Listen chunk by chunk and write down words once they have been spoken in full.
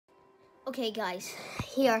Okay guys,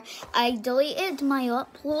 here, I deleted my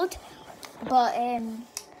upload, but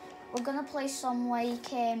we're gonna play some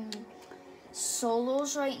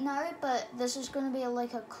solos right now, but this is gonna be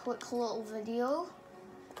like a quick little video.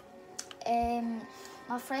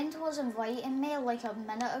 My friend was inviting me like a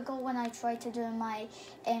minute ago when I tried to do my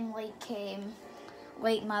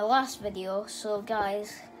my last video. So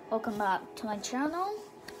guys, welcome back to my channel.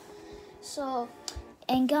 So,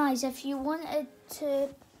 and guys, if you wanted to,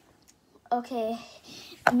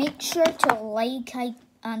 make sure to like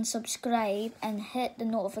and subscribe and hit the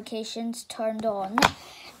notifications turned on,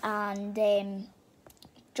 and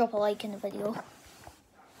drop a like in the video.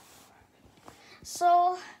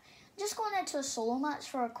 So, just going into a solo match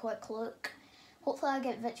for a quick look. Hopefully I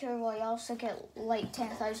get Victory Royale so I get like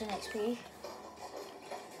 10,000 XP.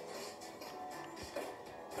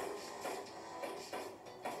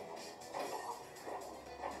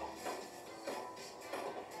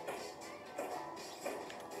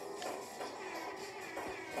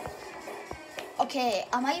 Okay,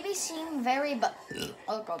 I might be seeing very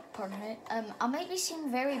oh god, pardon me. I might be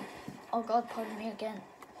seeing very, oh god, pardon me again.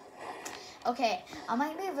 Okay, I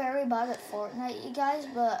might be very bad at Fortnite, you guys,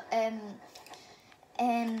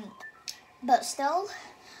 but still,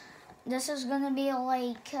 this is gonna be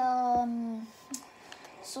like,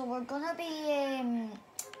 so we're gonna be,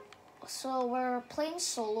 so we're playing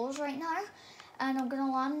solos right now, and I'm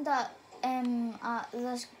gonna land at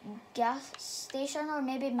this gas station or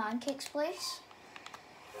maybe Mancake's place.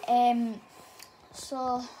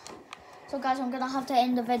 So guys, I'm gonna have to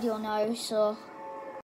end the video now, so